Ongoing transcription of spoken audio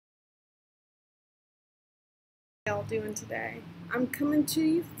y'all doing today? I'm coming to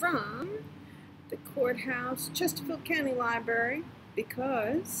you from the courthouse, Chesterfield County Library,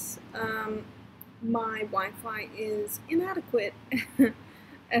 because my Wi-Fi is inadequate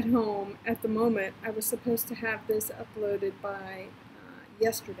at home at the moment. I was supposed to have this uploaded by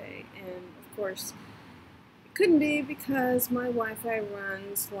yesterday, and of course it couldn't be because my Wi-Fi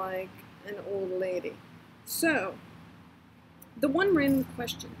runs like an old lady. So, the one random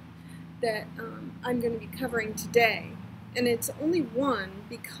question that I'm going to be covering today, and it's only one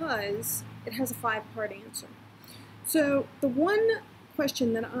because it has a 5-part answer. So the one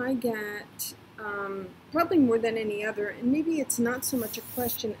question that I get, probably more than any other, and maybe it's not so much a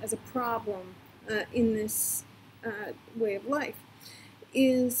question as a problem in this way of life,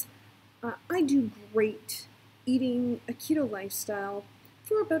 is I do great eating a keto lifestyle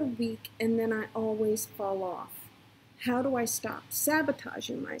for about a week, and then I always fall off. How do I stop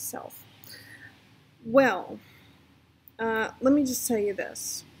sabotaging myself? Well, let me just tell you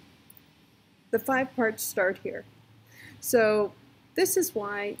this. The 5 parts start here. So this is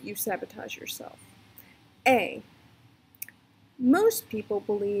why you sabotage yourself. A, most people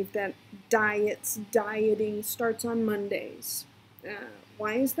believe that dieting starts on Mondays.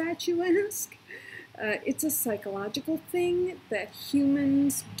 Why is that, you ask? It's a psychological thing that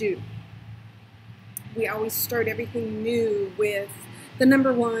humans do. We always start everything new with the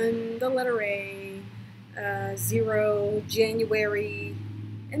number 1, the letter A, 0, January,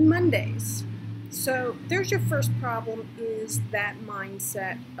 and Mondays. So there's your first problem, is that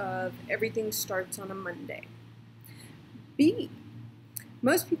mindset of everything starts on a Monday. B,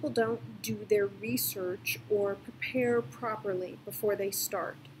 most people don't do their research or prepare properly before they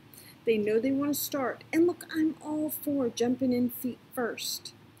start. They know they want to start, and look, I'm all for jumping in feet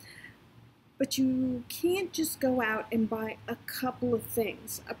first. But you can't just go out and buy a couple of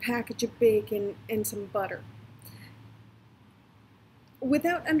things, a package of bacon and some butter,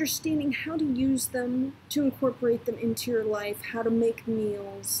 without understanding how to use them, to incorporate them into your life, how to make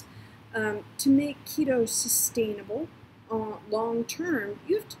meals, to make keto sustainable long term.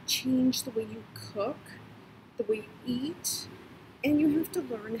 You have to change the way you cook, the way you eat, and you have to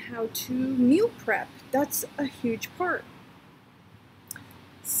learn how to meal prep. That's a huge part.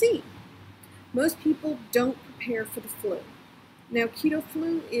 C, most people don't prepare for the flu. Now, keto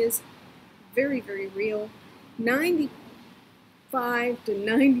flu is very, very real. 95 to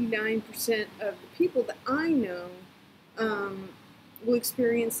 99% of the people that I know will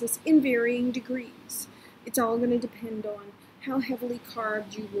experience this in varying degrees. It's all going to depend on how heavily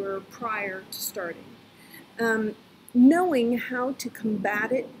carved you were prior to starting. Knowing how to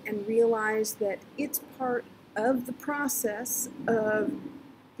combat it and realize that it's part of the process of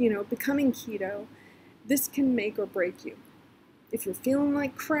becoming keto, this can make or break you. If you're feeling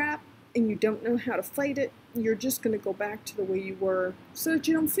like crap and you don't know how to fight it, you're just going to go back to the way you were so that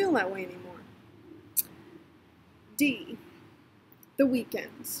you don't feel that way anymore. D, the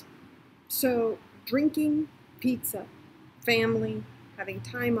weekends. So drinking, pizza, family, having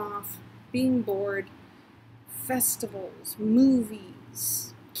time off, being bored, festivals,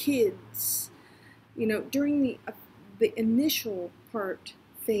 movies, kids. During the initial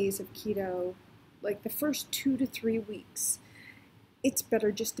phase of keto, like the first 2 to 3 weeks, it's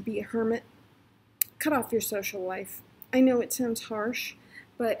better just to be a hermit. Cut off your social life. I know it sounds harsh,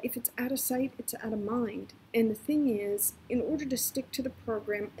 but if it's out of sight, it's out of mind. And the thing is, in order to stick to the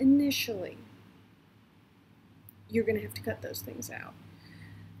program initially, you're going to have to cut those things out.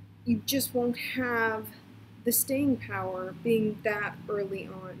 You just won't have the staying power being that early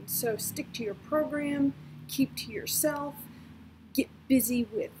on. So stick to your program, keep to yourself, get busy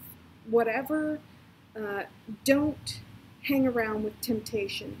with whatever. Don't hang around with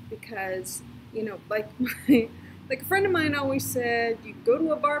temptation, because like a friend of mine always said, you go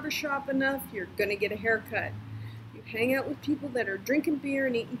to a barbershop enough, you're gonna get a haircut. You hang out with people that are drinking beer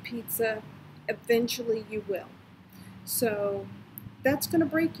and eating pizza, eventually you will. So that's gonna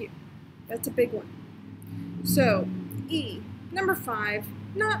break you. That's a big one. So E, number 5,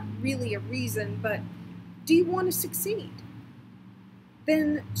 not really a reason, but do you want to succeed?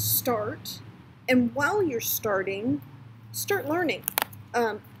 Then start, and while you're starting, start learning.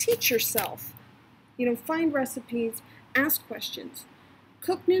 Teach yourself. Find recipes, ask questions,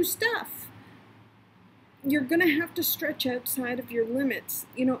 cook new stuff. You're going to have to stretch outside of your limits,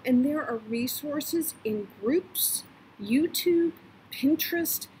 and there are resources in groups, YouTube,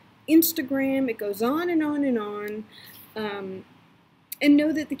 Pinterest, Instagram. It goes on and on and on. And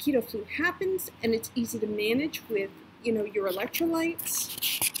know that the keto flu happens, and it's easy to manage with your electrolytes.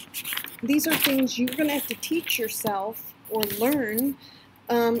 These are things you're going to have to teach yourself or learn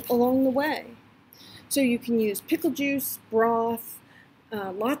along the way. So you can use pickle juice, broth,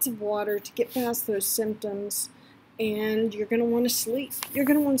 lots of water to get past those symptoms, and you're going to want to sleep. You're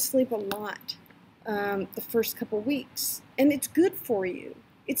going to want to sleep a lot the first couple weeks, and it's good for you.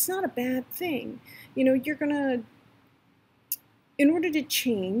 It's not a bad thing. You know, in order to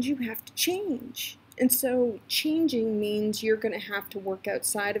change, you have to change. And so changing means you're going to have to work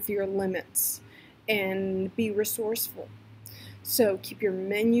outside of your limits and be resourceful. So keep your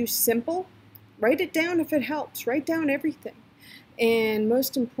menu simple. Write it down if it helps. Write down everything. And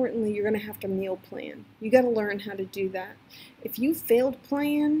most importantly, you're going to have to meal plan. You got to learn how to do that. If you failed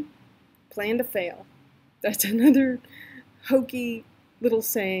plan to fail. That's another hokey little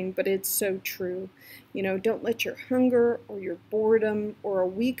saying, but it's so true. You know, don't let your hunger or your boredom or a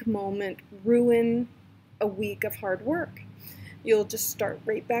weak moment ruin a week of hard work. You'll just start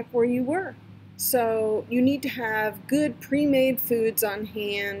right back where you were. So you need to have good pre-made foods on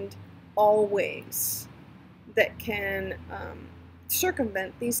hand always that can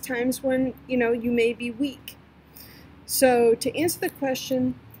circumvent these times when, you know, you may be weak. So to answer the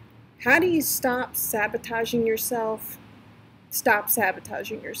question, how do you stop sabotaging yourself? Stop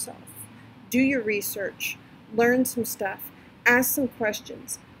sabotaging yourself. Do your research. Learn some stuff. Ask some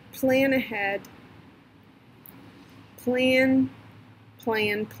questions. Plan ahead. Plan.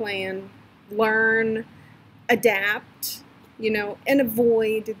 Learn. Adapt. You know, and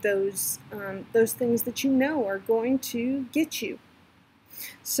avoid those things that you know are going to get you.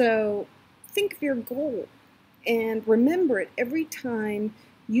 So think of your goal and remember it every time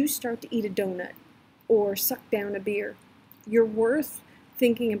you start to eat a donut or suck down a beer. You're worth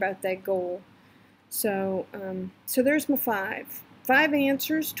thinking about that goal. So, so there's my five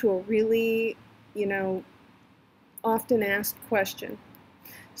answers to a really, you know, often asked question.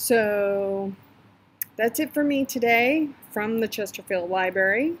 So that's it for me today from the Chesterfield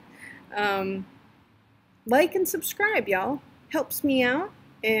Library. Like and subscribe, y'all. Helps me out,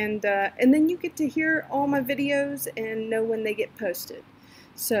 and then you get to hear all my videos and know when they get posted.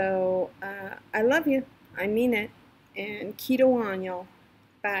 So I love you. I mean it. And keto on, y'all.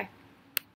 Bye.